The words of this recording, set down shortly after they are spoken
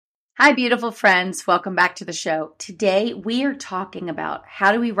Hi, beautiful friends. Welcome back to the show. Today, we are talking about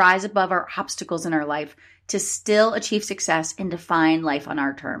how do we rise above our obstacles in our life to still achieve success and define life on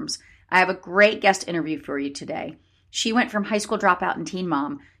our terms. I have a great guest interview for you today. She went from high school dropout and teen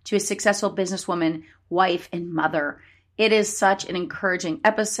mom to a successful businesswoman, wife, and mother. It is such an encouraging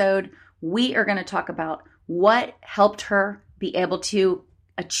episode. We are going to talk about what helped her be able to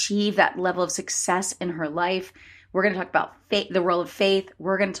achieve that level of success in her life. We're going to talk about faith, the role of faith.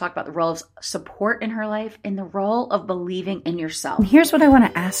 We're going to talk about the role of support in her life and the role of believing in yourself. And here's what I want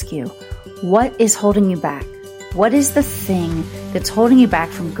to ask you. What is holding you back? What is the thing that's holding you back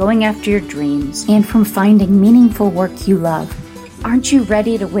from going after your dreams and from finding meaningful work you love? Aren't you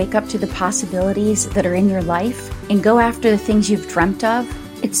ready to wake up to the possibilities that are in your life and go after the things you've dreamt of?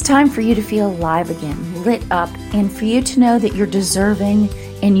 It's time for you to feel alive again, lit up, and for you to know that you're deserving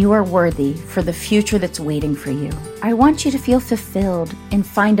and you are worthy for the future that's waiting for you. I want you to feel fulfilled and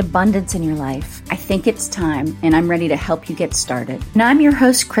find abundance in your life. I think it's time, and I'm ready to help you get started. And I'm your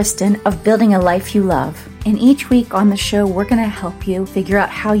host, Kristen, of Building a Life You Love. And each week on the show, we're going to help you figure out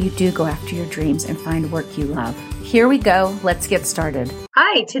how you do go after your dreams and find work you love. Here we go. Let's get started.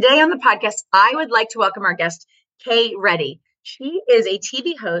 Hi, today on the podcast, I would like to welcome our guest, Kay Reddy. She is a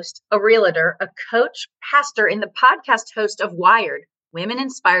TV host, a realtor, a coach, pastor, and the podcast host of Wired, Women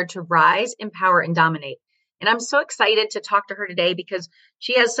Inspired to Rise, Empower, and Dominate. And I'm so excited to talk to her today because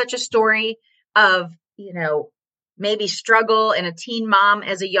she has such a story of, maybe struggle and a teen mom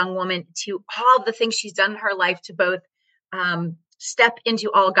as a young woman to all the things she's done in her life to both step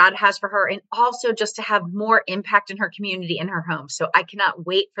into all God has for her and also just to have more impact in her community and her home. So I cannot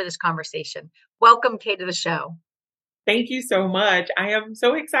wait for this conversation. Welcome, Kay, to the show. Thank you so much. I am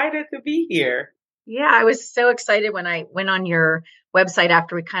so excited to be here. Yeah, I was so excited when I went on your website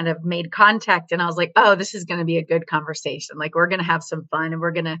after we kind of made contact, and I was like, oh, this is going to be a good conversation. Like, we're going to have some fun and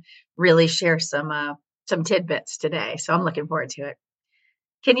we're going to really share some tidbits today. So I'm looking forward to it.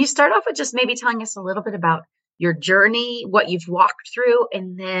 Can you start off with just maybe telling us a little bit about your journey, what you've walked through,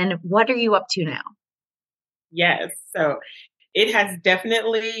 and then what are you up to now? Yes. So it has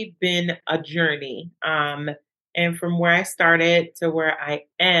definitely been a journey. And from where I started to where I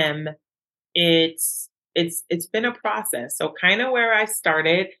am, it's been a process. So kind of where I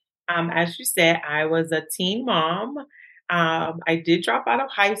started, as you said, I was a teen mom. I did drop out of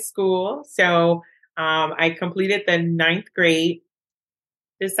high school. So I completed the 9th grade,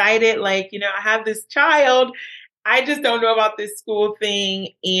 decided I have this child. I just don't know about this school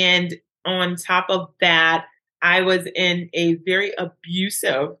thing. And on top of that, I was in a very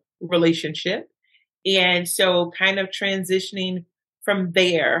abusive relationship. And so kind of transitioning from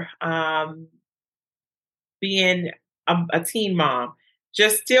there, being a teen mom,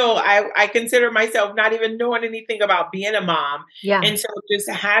 just still, I consider myself not even knowing anything about being a mom. Yeah. And so just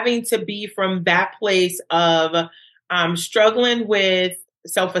having to be from that place of struggling with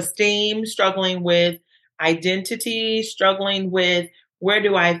self-esteem, struggling with identity, struggling with where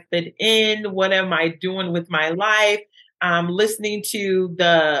do I fit in? What am I doing with my life? Listening to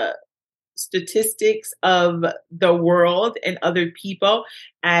the statistics of the world and other people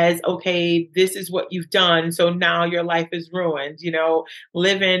as, okay, this is what you've done. So now your life is ruined,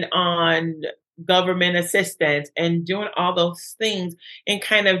 living on government assistance and doing all those things and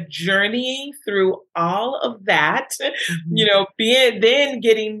kind of journeying through all of that, then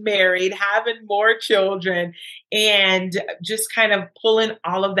getting married, having more children, and just kind of pulling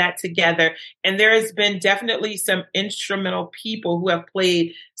all of that together. And there has been definitely some instrumental people who have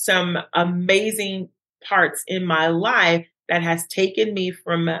played some amazing parts in my life that has taken me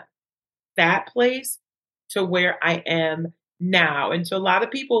from that place to where I am now. And so a lot of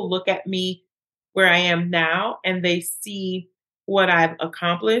people look at me where I am now and they see what I've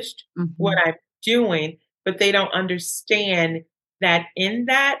accomplished, what I'm doing, but they don't understand that in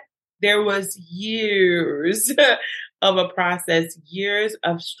that there was years of a process, years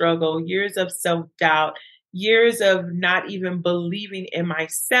of struggle, years of self-doubt, years of not even believing in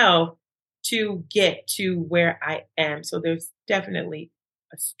myself to get to where I am. So there's definitely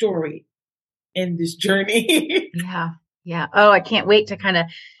a story in this journey. Yeah. Oh, I can't wait to kind of,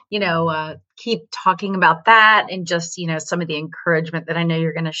 keep talking about that and just, some of the encouragement that I know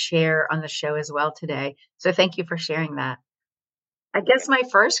you're going to share on the show as well today. So thank you for sharing that. I guess my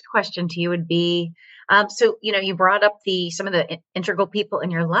first question to you would be, you brought up some of the integral people in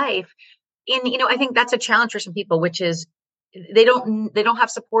your life. And, I think that's a challenge for some people, which is they don't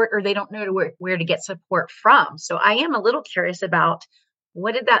have support or they don't know where to get support from. So I am a little curious about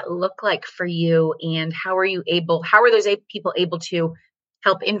what did that look like for you and how are those people able to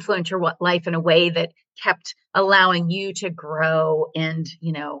help influence your life in a way that kept allowing you to grow and,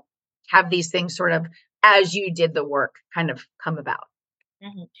 have these things sort of, as you did the work, kind of come about?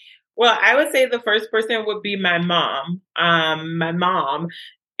 Mhm. Well, I would say the first person would be my mom. My mom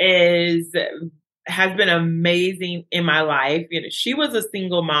is has been amazing in my life. You know, she was a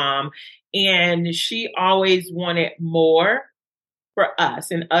single mom and she always wanted more for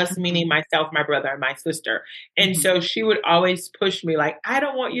us, and us meaning myself, my brother, and my sister. And so she would always push me like, I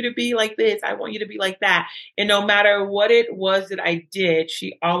don't want you to be like this. I want you to be like that. And no matter what it was that I did,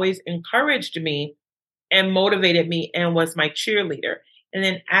 she always encouraged me and motivated me and was my cheerleader. And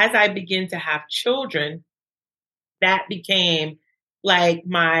then as I began to have children, that became like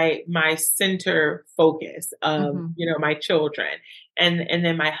my center focus of, my children. And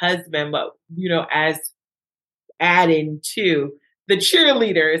then my husband, but, as adding to the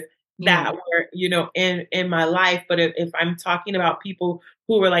cheerleaders that were, in my life. But if I'm talking about people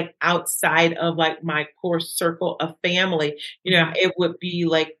who were like outside of like my core circle of family, it would be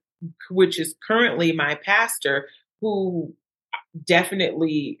like, which is currently my pastor, who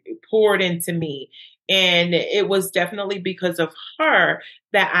definitely poured into me. And it was definitely because of her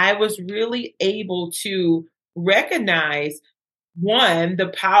that I was really able to recognize, one, the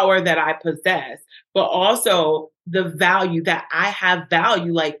power that I possess, but also the value that I have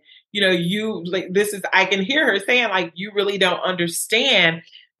value. Like, you like, this is, I can hear her saying like, you really don't understand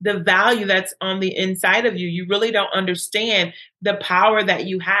the value that's on the inside of you. You really don't understand the power that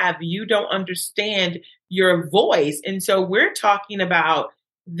you have. You don't understand your voice. And so we're talking about,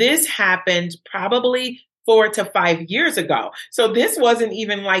 this happened probably 4 to 5 years ago. So this wasn't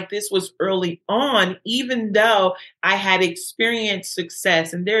even like this was early on, even though I had experienced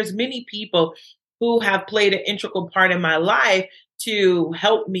success. And there's many people who have played an integral part in my life to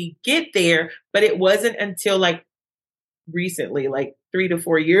help me get there. But it wasn't until like recently, like 3 to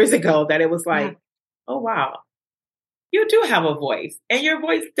 4 years ago, that it was like, oh, wow, you do have a voice and your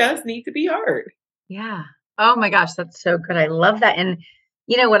voice does need to be heard. Yeah. Oh my gosh, that's so good. I love that. And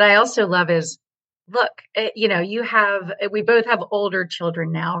what I also love is, look, we both have older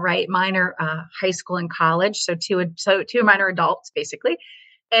children now, right? Mine are high school and college. So two of mine are adults basically.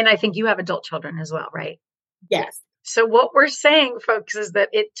 And I think you have adult children as well, right? Yes. So what we're saying, folks, is that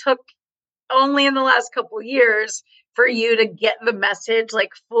it took only in the last couple of years for you to get the message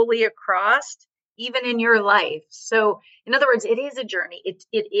like fully across, even in your life. So in other words, it is a journey. It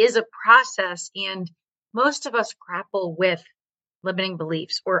is a process. And most of us grapple with limiting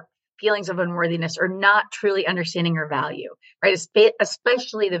beliefs or feelings of unworthiness or not truly understanding our value, right?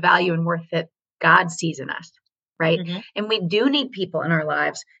 Especially the value and worth that God sees in us, right? And we do need people in our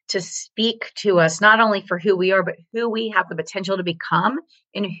lives to speak to us, not only for who we are, but who we have the potential to become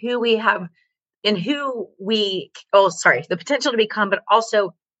and the potential to become, but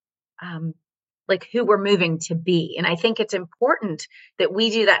also like who we're moving to be. And I think it's important that we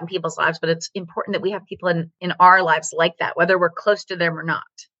do that in people's lives, but it's important that we have people in our lives like that, whether we're close to them or not.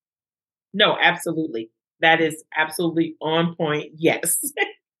 No, absolutely. That is absolutely on point. Yes.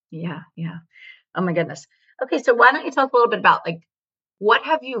 Yeah. Oh my goodness. Okay. So why don't you talk a little bit about like, what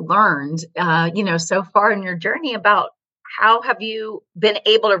have you learned, so far in your journey about how have you been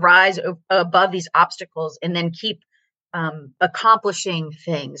able to rise above these obstacles and then keep accomplishing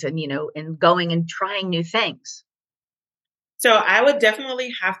things and, and going and trying new things? So I would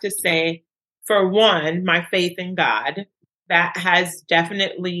definitely have to say, for one, my faith in God, that has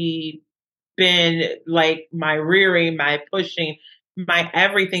definitely been like my rearing, my pushing, my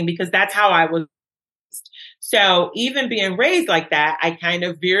everything, because that's how I was. So even being raised like that, I kind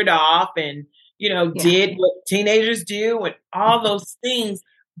of veered off and, did what teenagers do and all those things.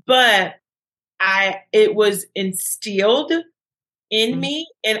 But it was instilled in me,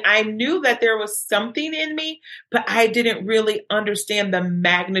 and I knew that there was something in me, but I didn't really understand the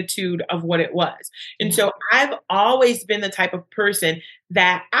magnitude of what it was. And so I've always been the type of person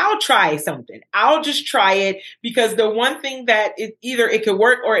that I'll try something. I'll just try it, because the one thing that either it could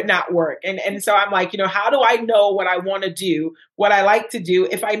work or it not work. And so I'm like, how do I know what I want to do, what I like to do,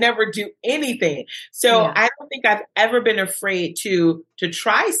 if I never do anything? So I don't think I've ever been afraid to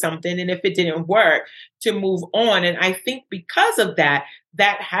try something. And if it didn't work, to move on. And I think because of that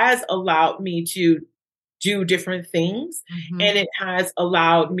has allowed me to do different things. And it has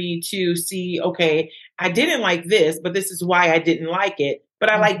allowed me to see, okay, I didn't like this, but this is why I didn't like it. But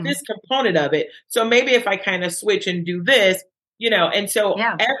I like this component of it. So maybe if I kind of switch and do this, and so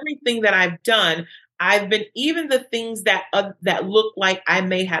everything that I've done, I've been, even the things that look like I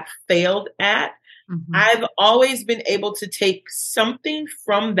may have failed at, I've always been able to take something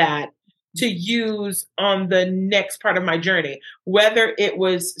from that to use on the next part of my journey, whether it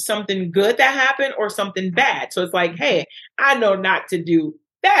was something good that happened or something bad. So it's like, hey, I know not to do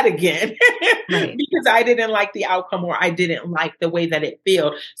that again Right. because I didn't like the outcome or I didn't like the way that it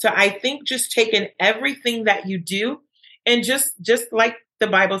felt. So I think just taking everything that you do and just like the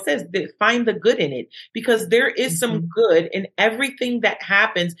Bible says, find the good in it, because there is some good in everything that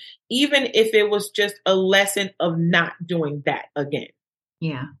happens, even if it was just a lesson of not doing that again.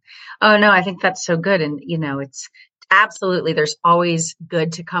 Yeah. Oh, no, I think that's so good. And, it's absolutely, there's always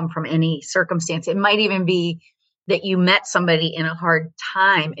good to come from any circumstance. It might even be that you met somebody in a hard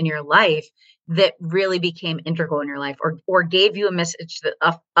time in your life that really became integral in your life, or gave you a message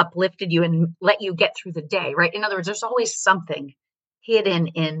that uplifted you and let you get through the day, right? In other words, there's always something hidden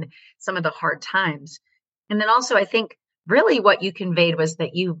in some of the hard times. And then also, I think really what you conveyed was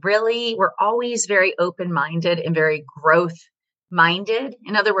that you really were always very open-minded and very growth minded.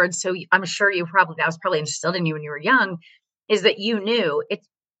 In other words, so I'm sure that was probably instilled in you when you were young, is that you knew it's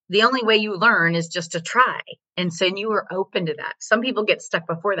the only way you learn is just to try. And so you were open to that. Some people get stuck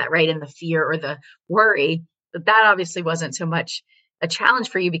before that, right? In the fear or the worry, but that obviously wasn't so much a challenge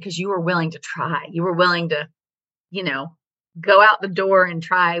for you because you were willing to try. You were willing to, go out the door and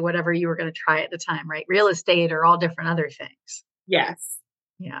try whatever you were going to try at the time, right? Real estate or all different other things. Yes.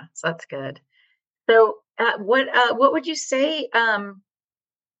 Yeah. So that's good. So what would you say?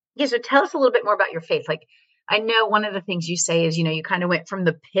 So tell us a little bit more about your faith. Like, I know one of the things you say is, you kind of went from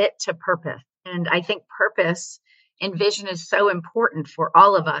the pit to purpose. And I think purpose and vision is so important for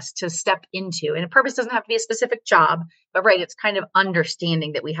all of us to step into. And a purpose doesn't have to be a specific job, but right, it's kind of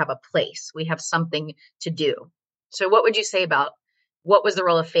understanding that we have a place, we have something to do. So what would you say about what was the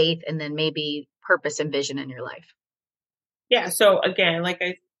role of faith and then maybe purpose and vision in your life? Yeah. So again, like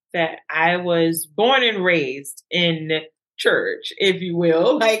I said, I was born and raised in church, if you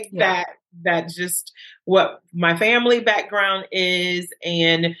will, that's just what my family background is.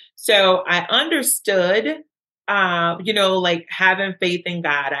 And so I understood, like having faith in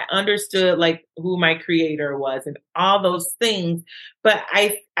God. I understood like who my creator was and all those things. But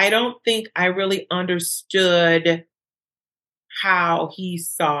I don't think I really understood how he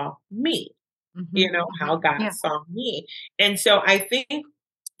saw me, how God saw me. And so I think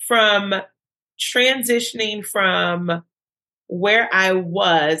from transitioning from where I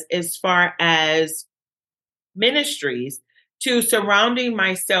was as far as ministries to surrounding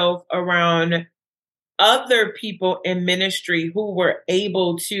myself around other people in ministry who were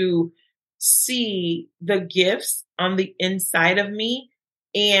able to see the gifts on the inside of me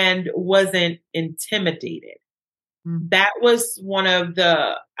and wasn't intimidated. That was one of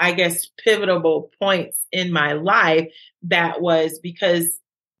the, I guess, pivotal points in my life. That was because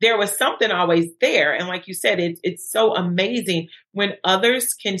there was something always there. And like you said, it's so amazing when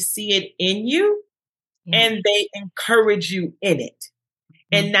others can see it in you and they encourage you in it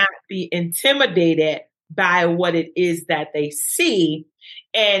and not be intimidated by what it is that they see.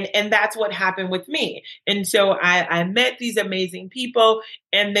 And that's what happened with me. And so I met these amazing people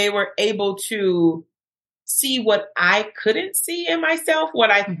and they were able to see what I couldn't see in myself,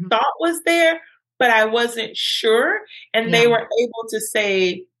 what I thought was there, but I wasn't sure. And they were able to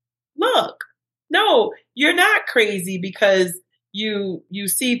say, look, no, you're not crazy because you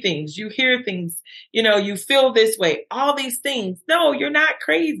see things, you hear things, you feel this way, all these things. No, you're not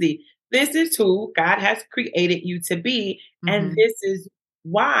crazy. This is who God has created you to be. And this is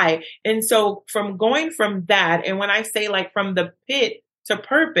why. And so from going from that, and when I say like from the pit to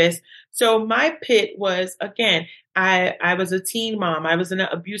purpose, so my pit was, again, I was a teen mom. I was in an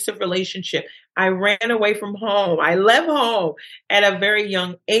abusive relationship. I ran away from home. I left home at a very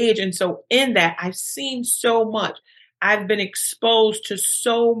young age. And so in that, I've seen so much. I've been exposed to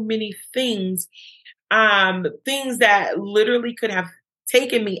so many things, things that literally could have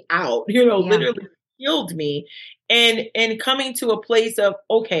taken me out, literally killed me. And coming to a place of,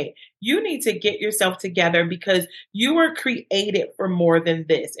 okay, you need to get yourself together because you were created for more than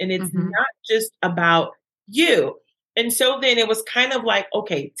this. And it's not just about you. And so then it was kind of like,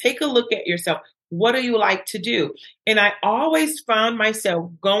 okay, take a look at yourself. What do you like to do? And I always found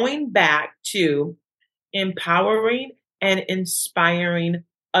myself going back to empowering and inspiring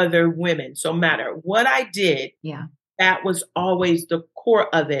other women. So no matter what I did, that was always the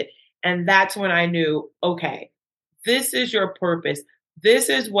core of it. And that's when I knew, okay, this is your purpose. This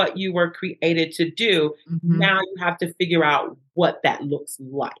is what you were created to do. Now you have to figure out what that looks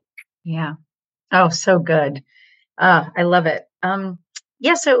like. Yeah. Oh, so good. I love it.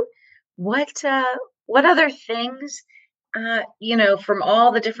 So what other things, from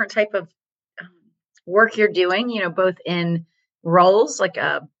all the different type of work you're doing, both in roles like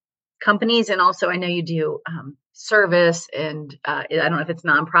companies, and also I know you do service and I don't know if it's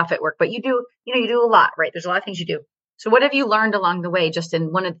nonprofit work, but you do a lot, right? There's a lot of things you do. So what have you learned along the way, just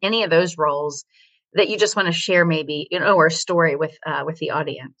in any of those roles that you just want to share, maybe, or a story with the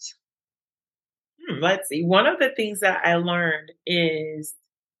audience? Let's see. One of the things that I learned is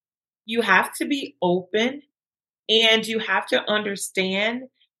you have to be open and you have to understand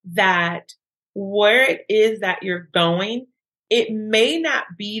that where it is that you're going, it may not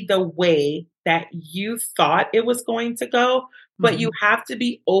be the way that you thought it was going to go, but you have to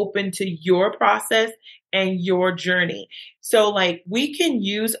be open to your process and your journey. So like we can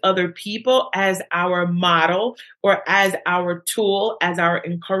use other people as our model or as our tool, as our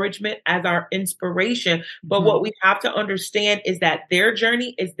encouragement, as our inspiration. But what we have to understand is that their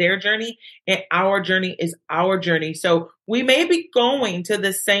journey is their journey and our journey is our journey. So we may be going to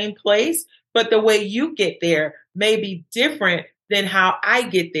the same place, but the way you get there may be different than how I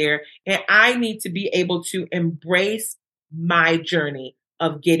get there. And I need to be able to embrace my journey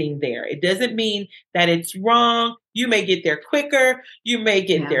of getting there. It doesn't mean that it's wrong. You may get there quicker. You may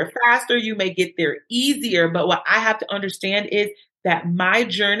get there faster. You may get there easier. But what I have to understand is that my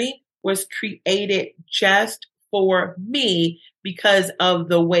journey was created just for me because of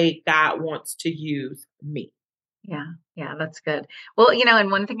the way God wants to use me. Yeah, that's good. Well,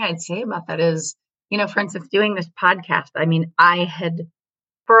 and one thing I'd say about that is, for instance, doing this podcast, I mean,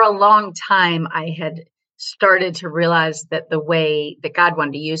 for a long time, I had started to realize that the way that God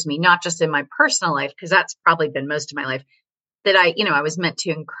wanted to use me, not just in my personal life, because that's probably been most of my life, that I was meant to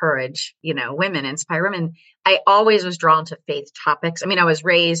encourage, women, inspire women. I always was drawn to faith topics. I mean, I was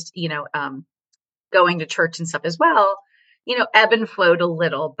raised, going to church and stuff as well, ebb and flowed a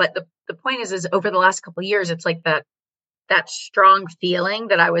little. But the point is over the last couple of years, it's like that strong feeling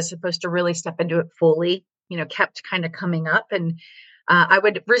that I was supposed to really step into it fully, kept kind of coming up. And I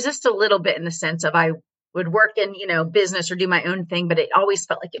would resist a little bit in the sense of I would work in, business or do my own thing, but it always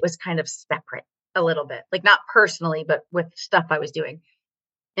felt like it was kind of separate a little bit, like not personally, but with stuff I was doing.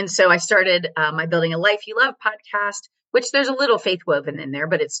 And so I started my Building a Life You Love podcast, which there's a little faith woven in there,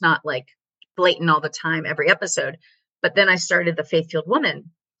 but it's not like blatant all the time, every episode. But then I started the Faith Fueled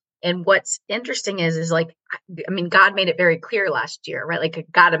Woman. And what's interesting is like, I mean, God made it very clear last year, right? Like I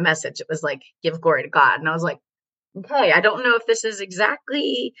got a message. It was like, give glory to God. And I was like, okay, I don't know if this is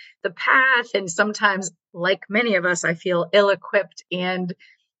exactly the path. And sometimes, like many of us, I feel ill-equipped and,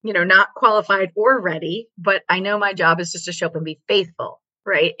 not qualified or ready, but I know my job is just to show up and be faithful,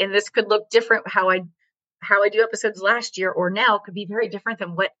 right? And this could look different. How I do episodes last year or now could be very different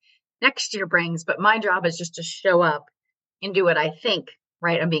than what next year brings. But my job is just to show up and do what I think,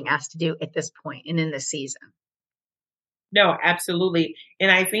 right, I'm being asked to do at this point and in this season. No, absolutely. And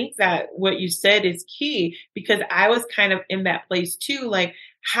I think that what you said is key because I was kind of in that place too. Like,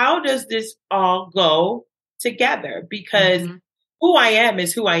 how does this all go together? Because who I am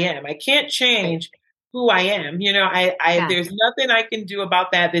is who I am. I can't change who I am. There's nothing I can do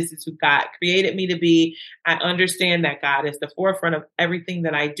about that. This is who God created me to be. I understand that God is the forefront of everything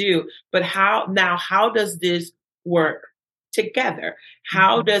that I do. But how does this work together?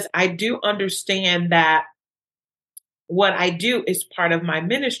 How does I do understand that what I do is part of my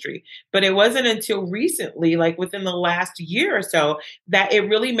ministry. But it wasn't until recently, like within the last year or so, that it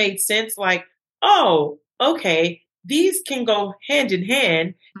really made sense. Like, oh, okay, these can go hand in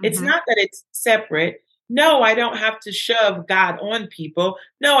hand. It's not that it's separate. No, I don't have to shove God on people.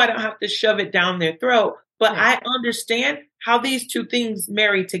 No, I don't have to shove it down their throat. But I understand how these two things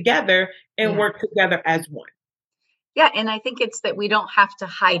marry together and work together as one. Yeah. And I think it's that we don't have to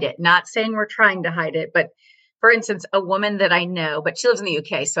hide it. Not saying we're trying to hide it, but for instance, a woman that I know, but she lives in the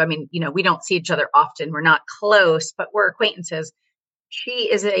UK. So, I mean, we don't see each other often. We're not close, but we're acquaintances.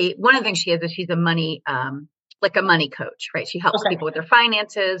 One of the things she is she's a money, like a money coach, right? She helps people with their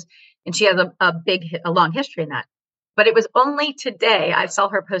finances and she has a long history in that. But it was only today I saw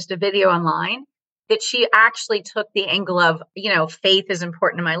her post a video online that she actually took the angle of, faith is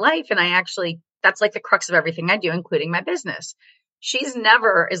important in my life. And that's like the crux of everything I do, including my business. She's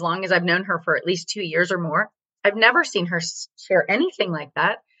never, as long as I've known her for at least 2 years or more, I've never seen her share anything like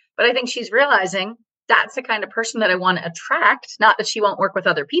that. But I think she's realizing that's the kind of person that I want to attract. Not that she won't work with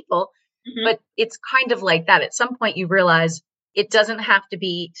other people, but it's kind of like that. At some point you realize it doesn't have to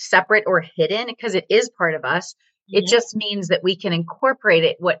be separate or hidden because it is part of us. It just means that we can incorporate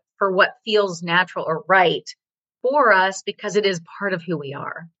it for what feels natural or right for us because it is part of who we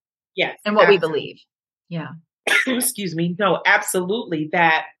are. Yes. And what we believe. Yeah. Excuse me. No, absolutely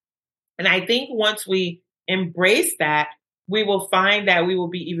that. And I think once we embrace that, we will find that we will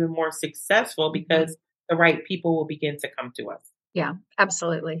be even more successful because the right people will begin to come to us. Yeah,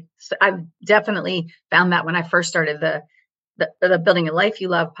 absolutely. So I've definitely found that when I first started the Building a Life You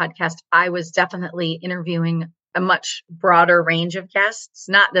Love podcast, I was definitely interviewing a much broader range of guests.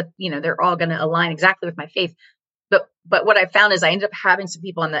 Not that, they're all going to align exactly with my faith. But what I found is I ended up having some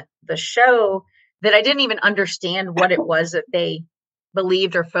people on the show that I didn't even understand what it was that they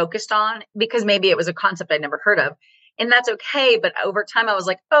believed or focused on, because maybe it was a concept I'd never heard of. And that's okay. But over time, I was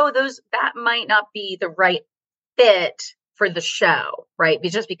like, oh, that might not be the right fit for the show, right?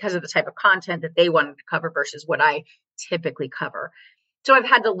 Just because of the type of content that they wanted to cover versus what I typically cover. So I've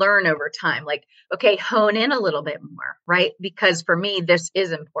had to learn over time, like, okay, hone in a little bit more, right? Because for me, this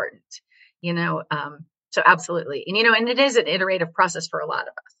is important, so absolutely. And it is an iterative process for a lot of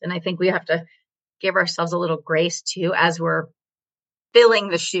us. And I think we have to give ourselves a little grace too, as we're filling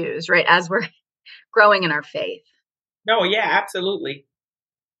the shoes, right? As we're growing in our faith. No, yeah, absolutely.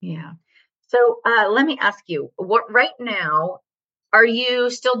 Yeah. So let me ask you, what right now, are you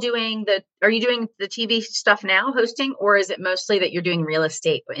doing the TV stuff now, hosting, or is it mostly that you're doing real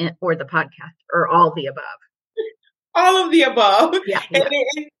estate or the podcast, or all the above? All of the above. Yeah.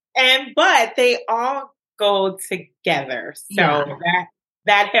 But they all go together. So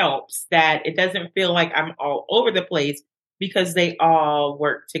that helps, that it doesn't feel like I'm all over the place because they all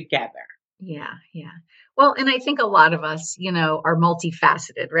work together. Yeah. Yeah. Well, and I think a lot of us, are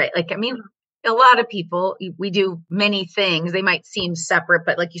multifaceted, right? Like, I mean, a lot of people, we do many things. They might seem separate,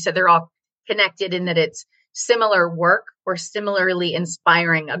 but like you said, they're all connected in that it's similar work or similarly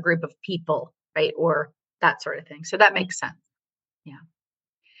inspiring a group of people, right? Or that sort of thing. So that makes sense. Yeah.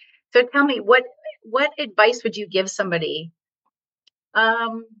 So tell me, what advice would you give somebody?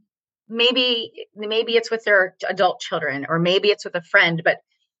 Maybe it's with their adult children, or maybe it's with a friend, but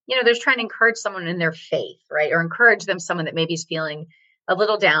they're trying to encourage someone in their faith, right? Or encourage someone that maybe is feeling a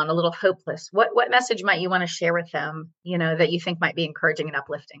little down, a little hopeless. What message might you want to share with them, that you think might be encouraging and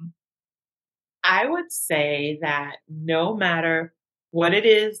uplifting? I would say that no matter what it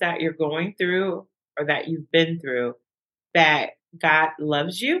is that you're going through or that you've been through, that God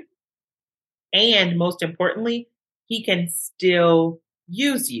loves you. And most importantly, He can still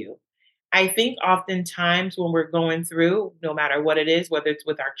use you. I think oftentimes when we're going through, no matter what it is, whether it's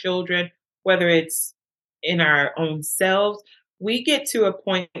with our children, whether it's in our own selves, we get to a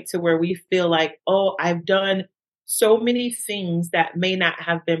point to where we feel like, oh, I've done so many things that may not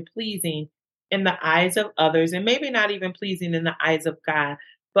have been pleasing in the eyes of others, and maybe not even pleasing in the eyes of God.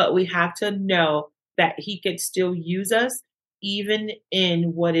 But we have to know that He could still use us, even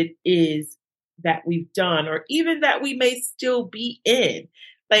in what it is that we've done, or even that we may still be in.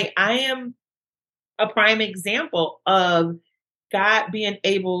 Like, I am a prime example of God being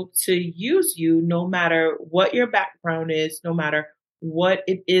able to use you no matter what your background is, no matter what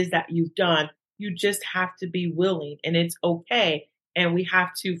it is that you've done. You just have to be willing, and it's okay. And we have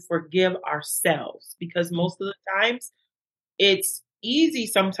to forgive ourselves, because most of the times it's easy.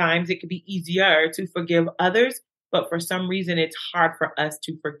 Sometimes it could be easier to forgive others, but for some reason it's hard for us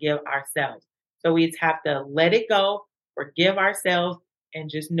to forgive ourselves. So we just have to let it go, forgive ourselves, and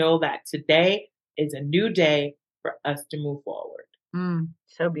just know that today is a new day for us to move forward.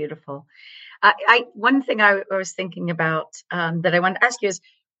 So beautiful. One thing I was thinking about that I wanted to ask you is,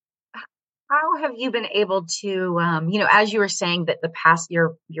 how have you been able to, as you were saying that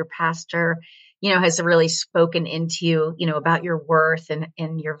your pastor, has really spoken into you, about your worth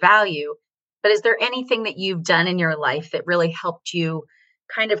and your value, but is there anything that you've done in your life that really helped you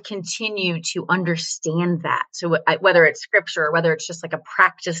kind of continue to understand that? So whether it's scripture or whether it's just like a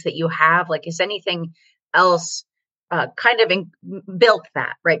practice that you have, like, is anything else built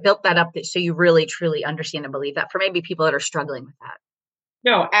that up so you really truly understand and believe that, for maybe people that are struggling with that?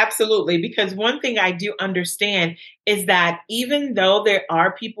 No, absolutely. Because one thing I do understand is that even though there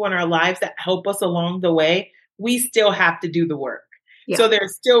are people in our lives that help us along the way, we still have to do the work. Yeah. So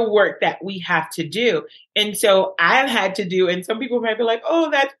there's still work that we have to do. And so I've had to do, and some people might be like,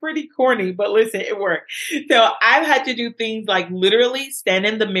 oh, that's pretty corny, but listen, it worked. So I've had to do things like literally stand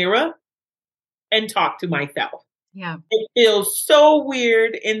in the mirror and talk to myself. Yeah. It feels so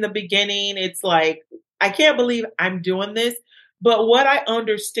weird in the beginning. It's like, I can't believe I'm doing this. But what I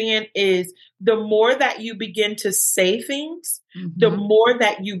understand is the more that you begin to say things, the more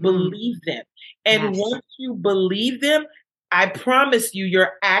that you believe them. And once you believe them, I promise you,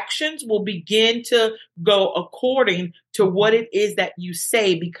 your actions will begin to go according to what it is that you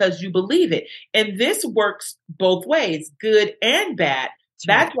say, because you believe it. And this works both ways, good and bad.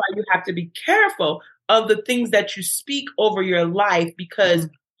 That's why you have to be careful of the things that you speak over your life, because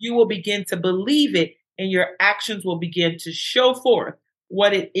you will begin to believe it, and your actions will begin to show forth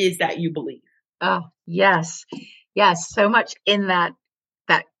what it is that you believe. Oh, yes. Yes. So much in that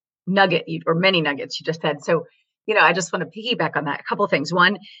nugget, or many nuggets you just said. So, I just want to piggyback on that. A couple of things.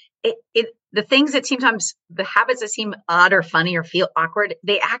 One, the things that sometimes the habits that seem odd or funny or feel awkward,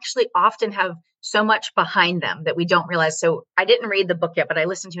 they actually often have so much behind them that we don't realize. So I didn't read the book yet, but I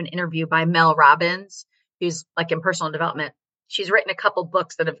listened to an interview by Mel Robbins, who's like in personal development. She's written a couple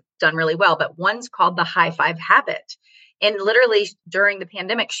books that have done really well, but one's called The High Five Habit. And literally during the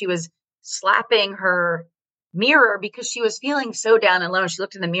pandemic, she was slapping her mirror because she was feeling so down and low. And she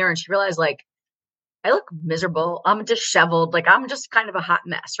looked in the mirror and she realized, like, I look miserable. I'm disheveled. Like, I'm just kind of a hot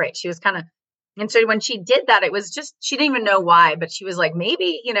mess, right? She was kind of, and so when she did that, it was just, she didn't even know why, but she was like,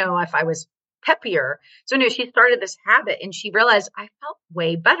 maybe, if I was peppier. So anyway, she started this habit and she realized I felt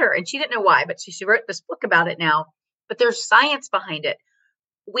way better. And she didn't know why, but she wrote this book about it now. But there's science behind it.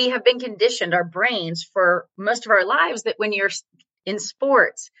 We have been conditioned, our brains, for most of our lives, that when you're in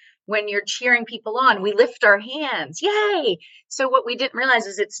sports, when you're cheering people on, we lift our hands. Yay. So what we didn't realize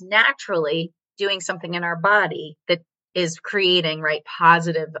is it's naturally doing something in our body that is creating, right,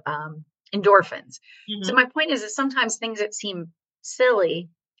 positive endorphins. Mm-hmm. So my point is that sometimes things that seem silly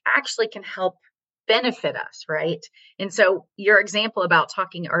actually can help benefit us, right? And so your example about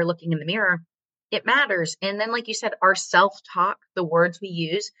talking or looking in the mirror, it matters. And then, like you said, our self-talk, the words we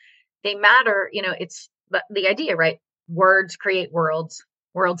use, they matter. It's the idea, right? Words create worlds.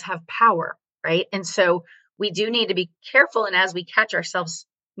 Worlds have power, right? And so we do need to be careful. And as we catch ourselves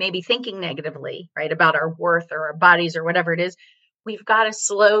maybe thinking negatively, right, about our worth or our bodies or whatever it is, we've got to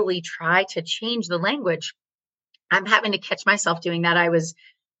slowly try to change the language. I'm having to catch myself doing that. I was,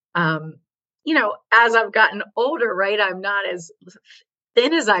 as I've gotten older, right, I'm not as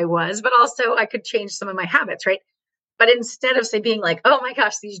thin as I was, but also I could change some of my habits, right? But instead of being like, oh my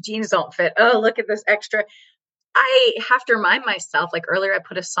gosh, these jeans don't fit. Oh, look at this extra. I have to remind myself, like earlier I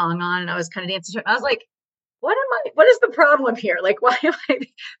put a song on and I was kind of dancing to it. I was like, what is the problem here? Like, why am I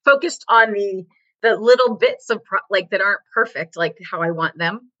focused on the little bits of that aren't perfect, like how I want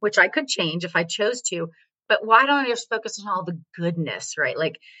them, which I could change if I chose to, but why don't I just focus on all the goodness, right?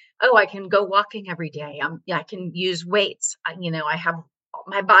 Like, oh, I can go walking every day. I can use weights. I have,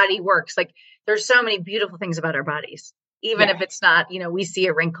 my body works. Like, there's so many beautiful things about our bodies, even if it's not, we see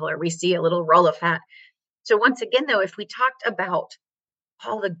a wrinkle or we see a little roll of fat. So once again, though, if we talked about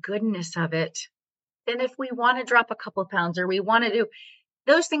all the goodness of it, then if we want to drop a couple of pounds or we want to do,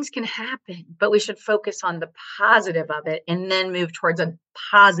 those things can happen, but we should focus on the positive of it and then move towards a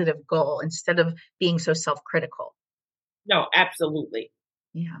positive goal instead of being so self-critical. No, absolutely.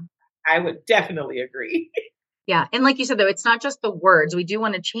 Yeah. I would definitely agree. Yeah. And like you said, though, it's not just the words. We do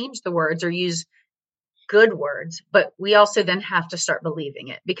want to change the words or use good words, but we also then have to start believing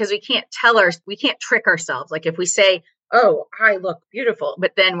it because we can't trick ourselves. Like if we say, oh, I look beautiful,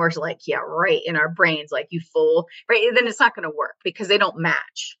 but then we're like, yeah, right. In our brains, like, you fool, right? Then it's not going to work because they don't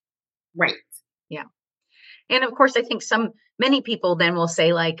match. Right. Yeah. And of course, I think many people then will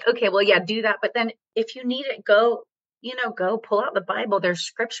say like, okay, well, yeah, do that. But then if you need it, go pull out the Bible. There's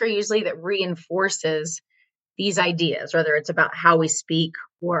scripture usually that reinforces these ideas, whether it's about how we speak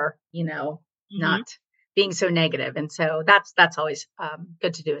or, not being so negative. And so that's always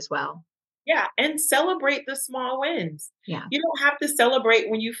good to do as well. Yeah. And celebrate the small wins. Yeah. You don't have to celebrate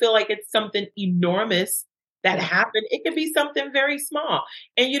when you feel like it's something enormous that happened. It could be something very small.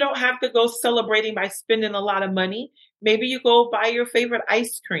 And you don't have to go celebrating by spending a lot of money. Maybe you go buy your favorite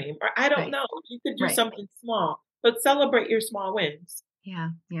ice cream or I don't know. You could do something small, but celebrate your small wins. Yeah.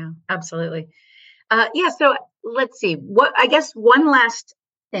 Yeah, absolutely. So let's see I guess one last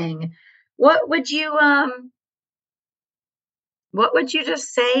thing, what would you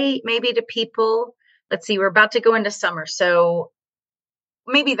just say maybe to people? Let's see, we're about to go into summer. So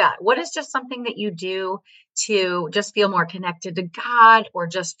maybe what is just something that you do to just feel more connected to God or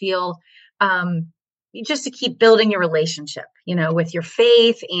just feel, just to keep building your relationship, with your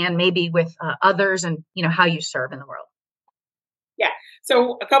faith and maybe with others and, how you serve in the world? Yeah.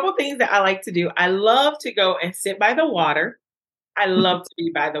 So a couple of things that I like to do. I love to go and sit by the water. I love to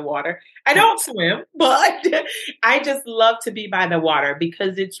be by the water. I don't swim, but I just love to be by the water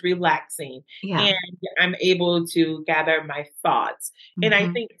because it's relaxing and I'm able to gather my thoughts. And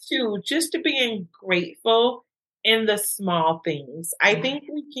I think too, just to being grateful in the small things. I think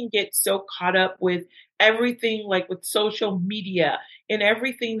we can get so caught up with everything, like with social media and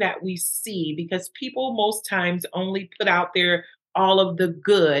everything that we see, because people most times only put out there all of the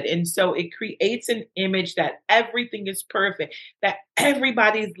good. And so it creates an image that everything is perfect, that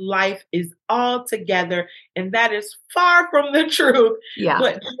everybody's life is all together. And that is far from the truth. Yeah.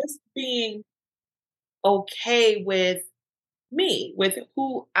 But just being okay with me, with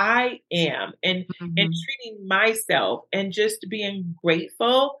who I am and treating myself and just being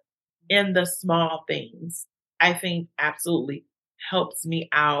grateful in the small things, I think absolutely helps me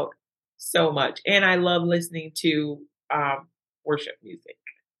out so much. And I love listening to worship music.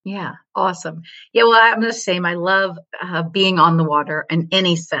 Yeah. Awesome. Yeah. Well, I'm the same. I love being on the water in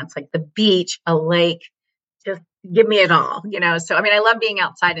any sense, like the beach, a lake, just give me it all, So, I mean, I love being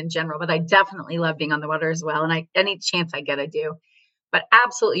outside in general, but I definitely love being on the water as well. And any chance I get, I do. But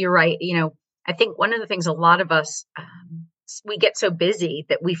absolutely, you're right. I think one of the things a lot of us, we get so busy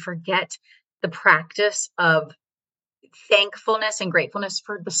that we forget the practice of thankfulness and gratefulness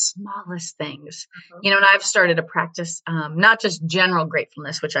for the smallest things, and I've started a practice, not just general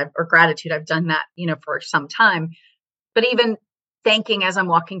gratefulness, or gratitude. I've done that, for some time, but even thanking as I'm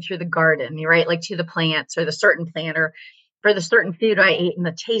walking through the garden, right? Like to the plants or the certain plant or for the certain food I ate and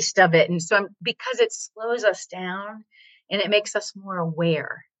the taste of it. And so because it slows us down and it makes us more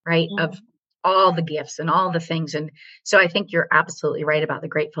aware, right? Of all the gifts and all the things. And so I think you're absolutely right about the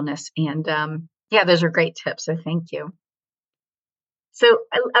gratefulness. And yeah, those are great tips. So thank you. So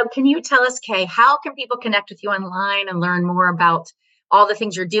can you tell us, Kay, how can people connect with you online and learn more about all the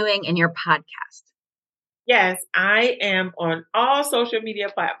things you're doing in your podcast? Yes, I am on all social media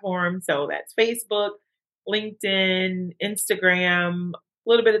platforms. So that's Facebook, LinkedIn, Instagram, a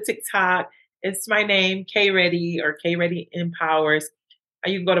little bit of TikTok. It's my name, Kay Reddy, or Kay Reddy Empowers.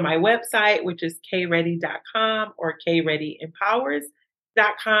 You can go to my website, which is kreddy.com or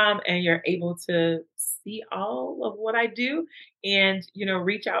kreddyempowers.com, and you're able to see all of what I do and,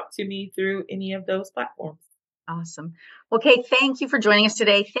 reach out to me through any of those platforms. Awesome. Well, Kay, thank you for joining us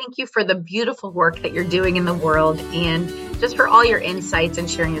today. Thank you for the beautiful work that you're doing in the world and just for all your insights and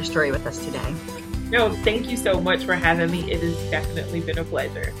sharing your story with us today. No, thank you so much for having me. It has definitely been a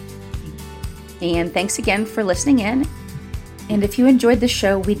pleasure. And thanks again for listening in. And if you enjoyed the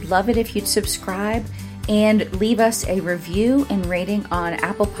show, we'd love it if you'd subscribe and leave us a review and rating on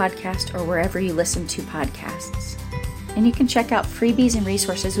Apple Podcast or wherever you listen to podcasts. And you can check out freebies and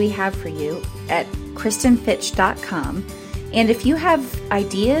resources we have for you at KristenFitch.com. And if you have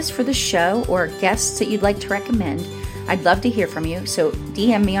ideas for the show or guests that you'd like to recommend, I'd love to hear from you. So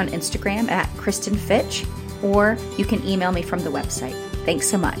DM me on Instagram at KristenFitch, or you can email me from the website. Thanks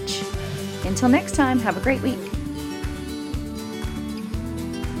so much. Until next time, have a great week.